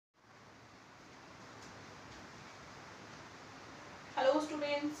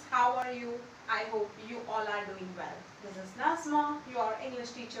students, how are you? I hope you all are doing well. This is Nazma, your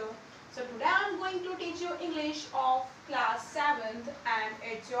English teacher. So today I am going to teach you English of class 7th and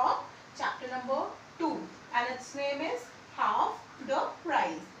it's your chapter number 2 and its name is Half the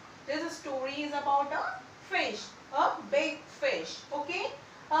Price. This story is about a fish, a big fish. Okay.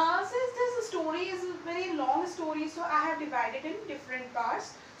 Since this story is a very long story, so I have divided in different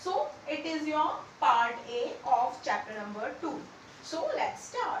parts. So it is your part A of chapter number 2. So let's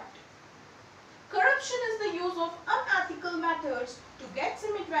start. Corruption is the use of unethical methods to get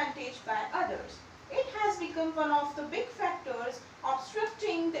some advantage by others. It has become one of the big factors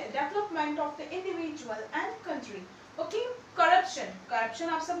obstructing the development of the individual and country. Okay, corruption. Corruption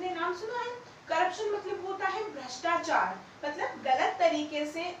आप सबने नाम सुना है? Corruption मतलब होता है भ्रष्टाचार, मतलब गलत तरीके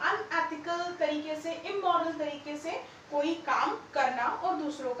से, अनएथिकल तरीके से, इमोरल तरीके से कोई काम करना और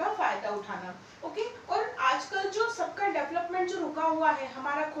दूसरों का फायदा उठाना. ओके, और आजकल जो सबका डेवलपमेंट जो रुका हुआ है,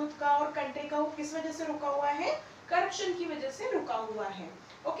 हमारा खुद का और कंट्री का, वो किस वजह से रुका हुआ है? करप्शन की वजह से रुका हुआ है.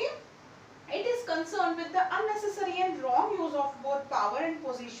 Okay, it is concerned with the unnecessary and wrong use of both power and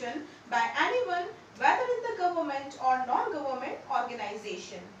position by anyone, whether in the government or non-government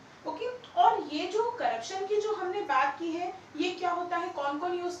organization. Okay, और ये जो करप्शन की जो हमने बात की है, ये क्या होता है, कौन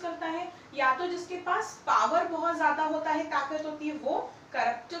कौन यूज करता है? या तो जिसके पास पावर बहुत ज्यादा होता है, ताकत होती है, वो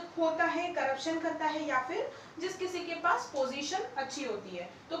करप्ट होता है, करप्शन करता है, या फिर जिस किसी के पास पोजीशन अच्छी होती है.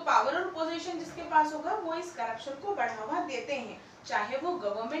 तो पावर और पोजीशन जिसके पास होगा वो इस करप्शन को बढ़ावा देते हैं, चाहे वो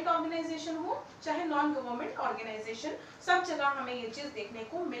गवर्नमेंट ऑर्गेनाइजेशन हो, चाहे नॉन गवर्नमेंट ऑर्गेनाइजेशन. सब जगह हमें ये चीज देखने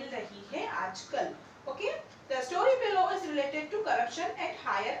को मिल रही है आजकल. Okay, the story below is related to corruption at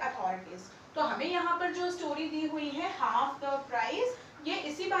higher authorities. तो हमें यहाँ पर जो स्टोरी दी हुई है हाफ द प्राइस, ये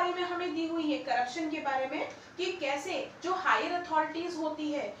इसी बारे में हमें दी हुई है, करप्शन के बारे में, कि कैसे जो हायर अथॉरिटीज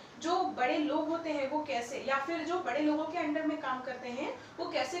होती है, जो बड़े लोग होते हैं, वो कैसे, या फिर जो बड़े लोगों के अंडर में काम करते हैं, वो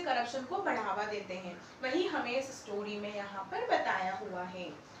कैसे करप्शन को बढ़ावा देते हैं. वही हमें इस स्टोरी में यहाँ पर बताया हुआ है.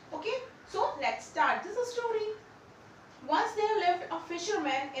 Okay, so let's start this story. Once there lived a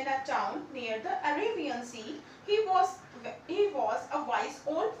fisherman in a town near the Arabian Sea. He was a wise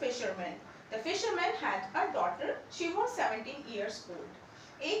old fisherman. The fisherman had a daughter. She was 17 years old.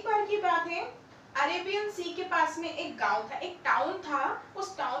 एक बार की बात है, Arabian सी के पास में एक गांव था, एक टाउन था.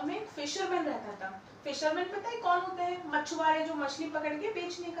 उस टाउन में एक फिशरमैन रहता था. फिशरमैन पता है कौन होते हैं? मछुआरे, जो मछली पकड़ के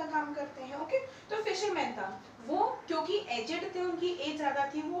बेचने का काम करते हैं. ओके, तो फिशरमैन था वो. क्योंकि एजेड थे, उनकी एज ज्यादा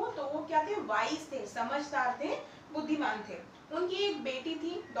थी, वो क्या थे? वाइज थे, समझदार थे, बुद्धिमान थे. उनकी एक बेटी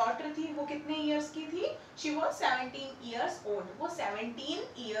थी, डॉटर थी. वो कितने इयर्स की थी? She was 17 years old. वो 17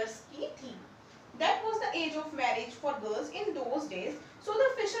 इयर्स की थी. That was the age of marriage for girls in those days. So the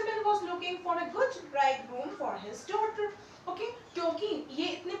fisherman was looking for a good bridegroom for his daughter. Okay, क्योंकि ये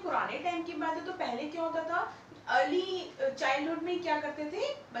इतने पुराने टाइम की बात है, तो पहले क्या होता था, अर्ली चाइल्डहुड में क्या करते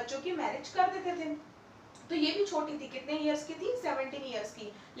थे, बच्चों की मैरिज कर देते थे. तो ये भी छोटी थी, कितने इयर्स की थी? 17 इयर्स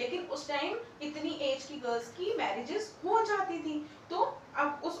की. लेकिन उस टाइम इतनी एज की गर्ल्स की मैरिजेस हो जाती थी. तो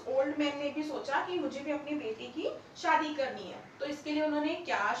अब उस ओल्ड मैन ने भी सोचा कि मुझे भी अपनी बेटी की शादी करनी है. तो इसके लिए उन्होंने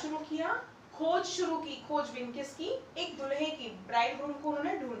क्या शुरू किया? खोज शुरू की. खोजबीन किसकी? एक दुल्हे की, ब्राइड ग्रूम को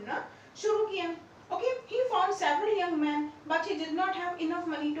उन्होंने ढूंढना शुरू किया. Okay, he found several young men, but he did not have enough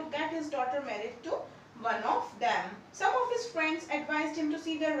money to get his daughter married to one of them. Some of his friends advised him to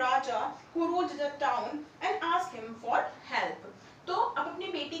see the Raja who ruled the town and ask him for help. तो अब अपनी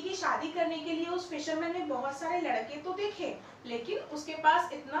बेटी की शादी करने के लिए उस फिशरमैन ने बहुत सारे लड़के तो देखे, लेकिन उसके पास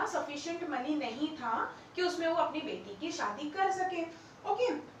इतना सफिशिएंट मनी नहीं था कि उसमें वो अपनी बेटी की शादी कर सके.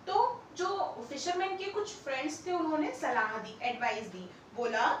 ओके, तो जो फिशरमैन के कुछ फ्रेंड्स थे, उन्होंने सलाह दी, एडवाइस दी.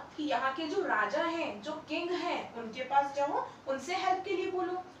 बोला कि यहाँ के जो राजा हैं, जो किंग हैं, उनके पास जाओ, उनसे हेल्प के लिए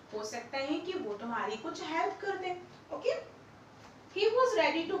बोलो, हो सकता है कि वो तुम्हारी कुछ हेल्प कर दे. Okay, he was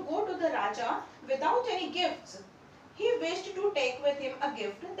ready to go to the Raja without any gifts. He wished to take with him a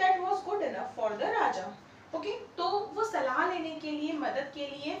gift that was good enough for the Raja. Okay, तो वो सलाह लेने के लिए, मदद के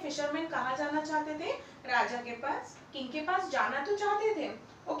लिए फिशरमैन कहाँ जाना चाहते थे? राजा के पास, किंग के पास जाना तो चाहते थे.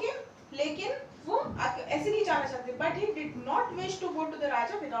 ओके, लेकिन वो ऐसे नहीं जाना चाहते. But he did not wish to go to the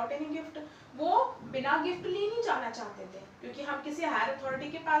Raja without any gift. वो बिना गिफ्ट लिए नहीं जाना चाहते थे, क्योंकि हम किसी हायर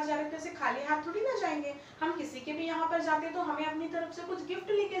अथॉरिटी के पास जा रहे थे, ऐसे खाली हाथ थोड़ी ना जाएंगे. हम किसी के भी यहाँ पर जाते तो हमें अपनी तरफ से कुछ गिफ्ट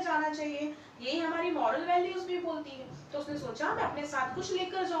लेके जाना चाहिए. यही हमारी मॉरल वैल्यूज भी बोलती है. तो उसने सोचा मैं अपने साथ कुछ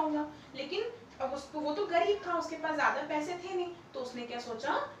लेकर जाऊंगा. लेकिन अब उसको, वो तो गरीब था, उसके पास ज्यादा पैसे थे नहीं. तो उसने क्या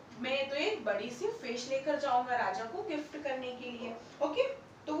सोचा, मैं तो एक बड़ी सी फिश लेकर जाऊंगा राजा को गिफ्ट करने के लिए. ओके,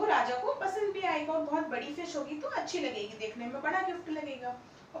 तो वो राजा को पसंद भी आएगा, और बहुत बड़ी फिश होगी तो अच्छी लगेगी, देखने में बड़ा गिफ्ट लगेगा.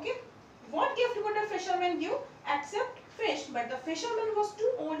 Okay, what gift would a fisherman give except fish? But the fisherman was too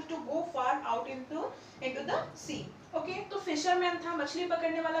old to go far out into the sea. Okay तो फिशरमैन था, मछली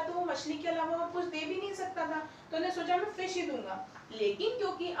पकड़ने वाला, तो वो मछली के अलावा और कुछ दे भी नहीं सकता था, तो उन्हें सोचा मैं फिश ही दूंगा। लेकिन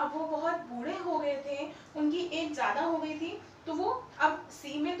क्योंकि अब वो बहुत बूढ़े हो गए थे, उनकी एज ज्यादा हो गई थी, तो वो अब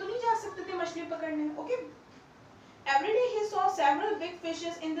सी में तो नहीं जा सकते थे मछली पकड़ने। Okay every day he saw several big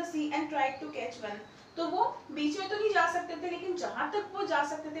fishes in the C and tried to catch one. तो वो बीच में तो नहीं जा सकते थे, लेकिन जहां तक वो जा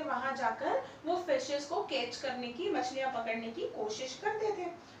सकते थे वहां जाकर वो फिशेस को कैच करने की, मछलियां पकड़ने की कोशिश करते थे।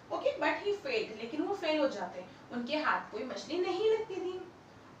 ओके बट ही फेल्ड, लेकिन वो फेल हो जाते, उनके हाथ कोई मछली नहीं लगती थी।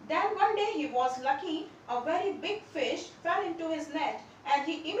 Then one day he was lucky, a very big fish fell into his net and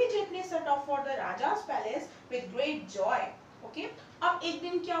he immediately set off for the Raja's palace with great joy. Okay? अब एक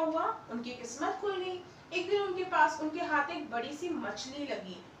दिन क्या हुआ, उनकी किस्मत खुल गई। एक दिन उनके पास, उनके हाथ एक बड़ी सी मछली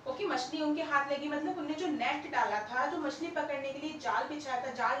लगी। ओके मछली उनके हाथ लगी मतलब उन्होंने जो नेट डाला था, जो मछली पकड़ने के लिए जाल बिछाया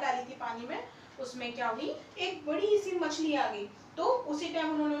था, जाल डाली थी पानी में, उसमें क्या हुई, एक बड़ी सी मछली आ गई। तो उसी टाइम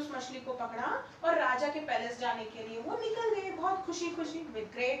उन्होंने उस मछली को पकड़ा और राजा के पैलेस जाने के लिए वो निकल गए बहुत खुशी खुशी, with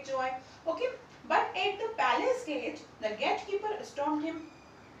great Joy. Okay but at the palace get the gate keeper stopped him.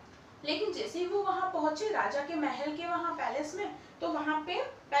 लेकिन जैसे ही वो वहां पहुंचे, राजा के महल के वहां पैलेस में, तो वहां पे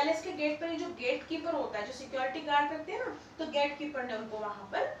पैलेस के गेट पर जो गेट कीपर होता है, जो सिक्योरिटी गार्ड रखते हैं ना, तो गेट कीपर ने उनको वहां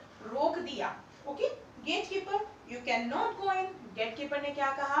पर रोक दिया। Okay get keeper you can not go in. Gate keeper ने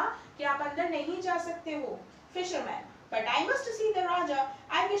क्या कहा कि आप अंदर नहीं जा सकते हो। Fisherman but I must see the Raja.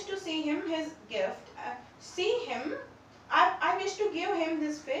 I wish to see him his gift. See him. I wish to give him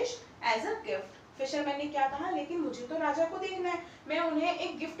this fish as a gift. Fisherman ने क्या कहा, लेकिन मुझे तो राजा को देखना है, मैं उन्हें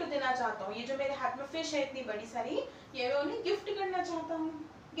एक गिफ्ट देना चाहता हूँ, ये जो मेरे हाथ में फिश है इतनी बड़ी सारी, ये मैं उन्हें गिफ्ट करना चाहता हूँ।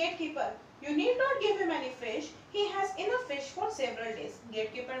 Gatekeeper you need not give him any fish, he has enough fish for several days.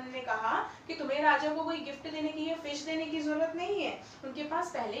 Gatekeeper ने कहा कि तुम्हें राजा को कोई गिफ्ट देने की या फिश देने की जरूरत नहीं है, उनके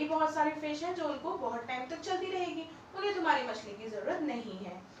पास पहले ही बहुत सारी फिश है जो उनको बहुत टाइम तक चलती रहेगी, उन्हें तुम्हारी मछली की जरूरत नहीं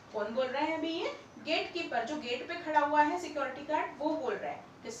है। कौन बोल रहा है अभी, ये गेट कीपर जो गेट पे खड़ा हुआ है, सिक्योरिटी गार्ड, वो बोल रहा है।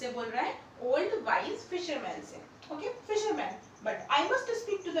 किससे बोल रहा है, ओल्ड वाइज फिशरमैन से। Okay fisherman but I must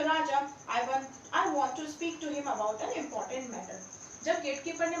speak to the Raja, I want to speak to him about an important matter. जब गेट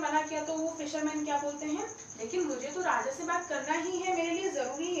कीपर ने मना किया तो वो फिशरमैन क्या बोलते हैं, लेकिन मुझे तो राजा से बात करना ही है, मेरे लिए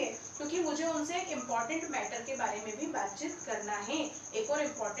जरूरी है, क्योंकि मुझे उनसे एक इम्पोर्टेंट मैटर के बारे में भी बातचीत करना है, एक और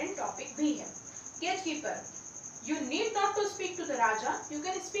इम्पोर्टेंट टॉपिक भी है। Gate keeper You need not to speak to the Raja. You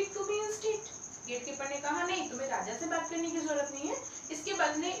can speak to me instead. Gatekeeper ने कहा नहीं, तुम्हें राजा से बात करने की जरूरत नहीं है, इसके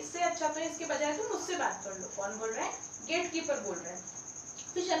बदले, इससे अच्छा तो इसके बजाय तुम मुझसे बात कर लो। कौन बोल रहा है, गेटकीपर बोल रहा है।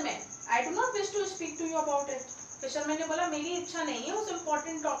 Fisherman I do not wish to speak to you about it. Fisherman ने बोला मेरी इच्छा नहीं है उस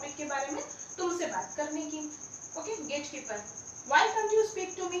इम्पोर्टेंट टॉपिक के बारे में तुमसे बात करने की। Okay gatekeeper why can't you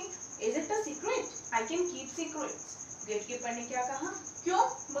speak to me, is it a secret, I can keep secrets. Gatekeeper ने क्या कहा, क्यों,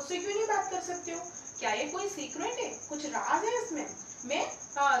 मुझसे क्यों नहीं बात कर सकते हो, क्या ये कोई सीक्रेट है, कुछ राज है इसमें, मैं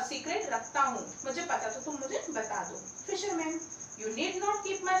सीक्रेट रखता हूँ, मुझे पता तो तुम मुझे बता दो। Fisherman you need not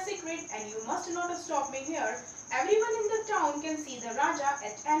keep my secret and you must not stop me here, everyone in the town can see the Raja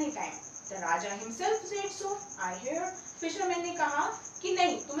at any time, the Raja himself said so, I hear. Fisherman ने कहा कि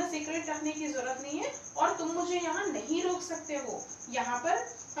नहीं, तुम्हें secret रखने की जरूरत नहीं है और तुम मुझे यहाँ नहीं रोक सकते हो, यहाँ पर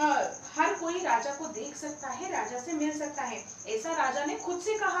हर कोई राजा को देख सकता है, राजा से मिल सकता है, ऐसा राजा ने खुद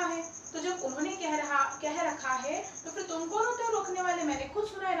से कहा है, तो जब उन्होंने कह रखा है तो फिर तुम कौन होते हो रोकने वाले, मैंने खुद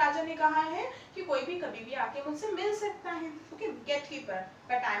सुना है, राजा ने कहा है कि कोई भी कभी भी आके मुझसे मिल सकता है। Okay gatekeeper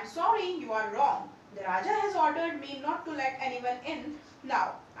but I am sorry you are wrong, the Raja has ordered me not to let anyone in,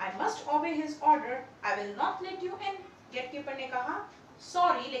 now I must ओबे his order, I will not let you in. Gatekeeper ने कहा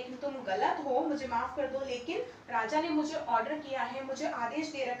sorry, लेकिन तुम गलत हो, मुझे माफ कर दो, लेकिन राजा ने मुझे ऑर्डर किया है, मुझे आदेश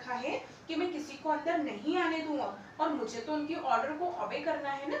दे रखा है कि मैं किसी को अंदर नहीं आने दूंगा, और मुझे तो उनकी ऑर्डर को ओबे करना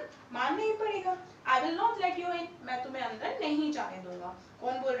है ना, मानना ही पड़ेगा। I will not let you in, मैं तुम्हें अंदर नहीं जाने दूंगा।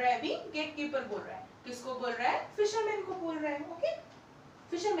 कौन बोल रहा है अभी, गेटकीपर बोल रहा है। किसको बोल रहा है, फिशरमैन को बोल रहा है। Okay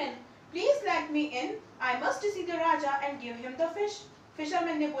fisherman please let me in, I must see the Raja and give him the fish.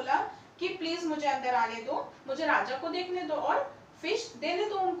 Fisherman ने बोला कि प्लीज मुझे अंदर आने दो, मुझे राजा को देखने दो और फिश देने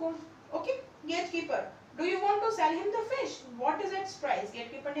दो उनको। Okay gatekeeper do you want to cell him the fish, what is it's price.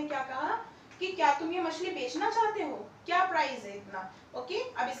 Gatekeeper ने क्या कहा कि क्या तुम ये मछली बेचना चाहते हो, क्या प्राइस है इतना। ओके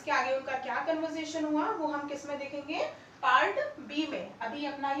अब इसके आगे उनका क्या कन्वर्सेशन हुआ वो हम किस में देखेंगे, पार्ट बी में। अभी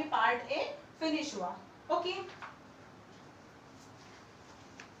अपना ये पार्ट ए फिनिश हुआ। ओके